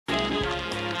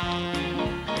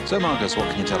So, Marcus, what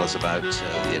can you tell us about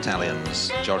the Italians,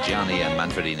 Giorgiani and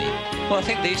Manfredini? Well, I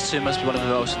think these two must be one of the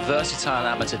most versatile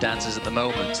amateur dancers at the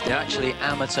moment. They're actually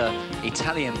amateur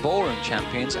Italian ballroom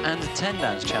champions and attend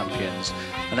dance champions.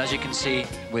 And as you can see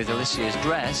with Alessia's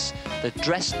dress, the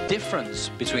dress difference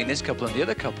between this couple and the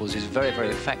other couples is very, very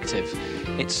effective.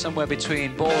 It's somewhere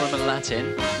between ballroom and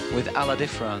Latin with alla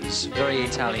difference, very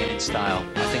Italian in style.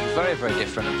 I think very, very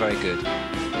different and very good.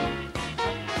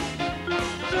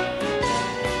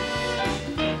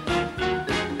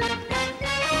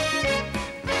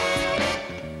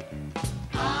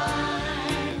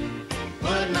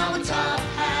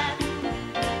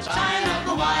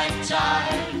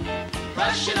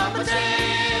 Brushing up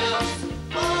potatoes,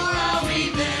 or I'll be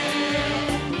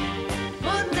there.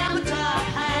 Putting down the top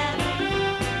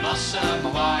hat, mussing up my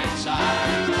white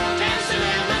tie, dancing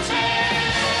in the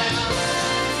tail.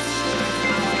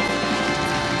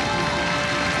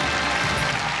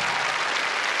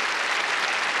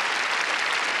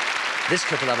 This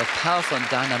couple have a powerful and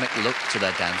dynamic look to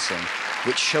their dancing,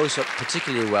 which shows up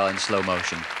particularly well in slow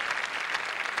motion.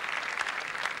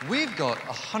 We've got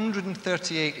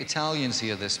 138 Italians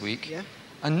here this week, yeah.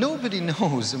 And nobody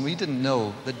knows, and we didn't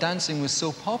know, that dancing was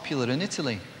so popular in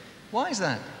Italy. Why is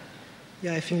that?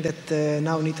 Yeah, I think that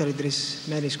now in Italy there is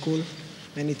many schools,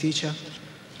 many teachers,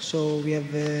 so we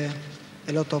have a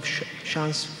lot of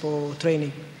chance for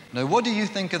training. Now, what do you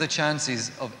think are the chances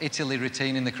of Italy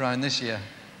retaining the crown this year?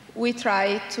 We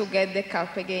try to get the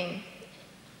cup again.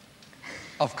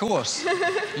 Of course.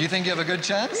 You think you have a good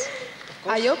chance?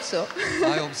 I hope so.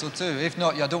 I hope so too. If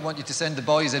not, I don't want you to send the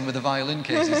boys in with the violin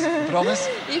cases. Promise?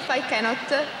 If I cannot,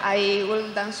 I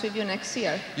will dance with you next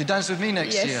year. You dance with me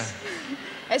next year?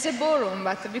 As a ballroom,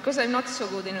 but because I'm not so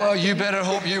good in Latin. Well, you better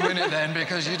hope you win it then,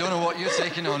 because you don't know what you're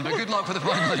taking on. But good luck for the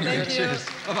final anyway. Cheers.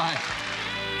 Bye-bye.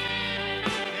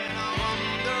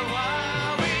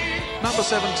 Number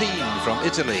 17 from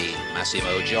Italy,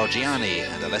 Massimo Giorgiani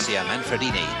and Alessia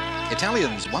Manfredini.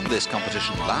 Italians won this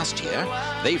competition last year.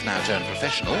 They've now turned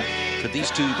professional. Could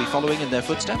these two be following in their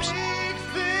footsteps?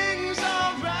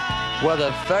 Well,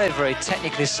 they're very, very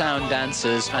technically sound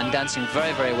dancers and dancing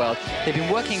very, very well. They've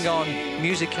been working on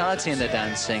musicality in their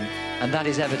dancing, and that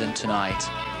is evident tonight.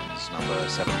 It's number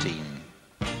 17.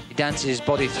 He dances his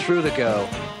body through the girl.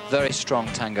 Very strong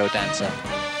tango dancer.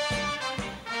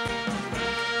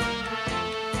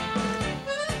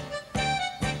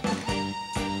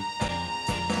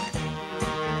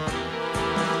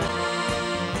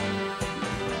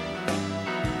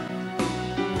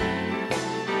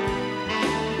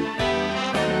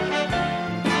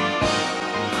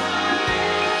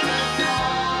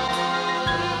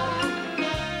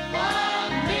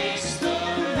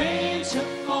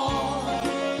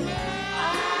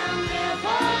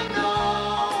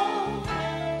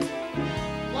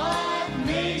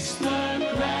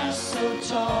 The grass so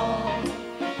tall.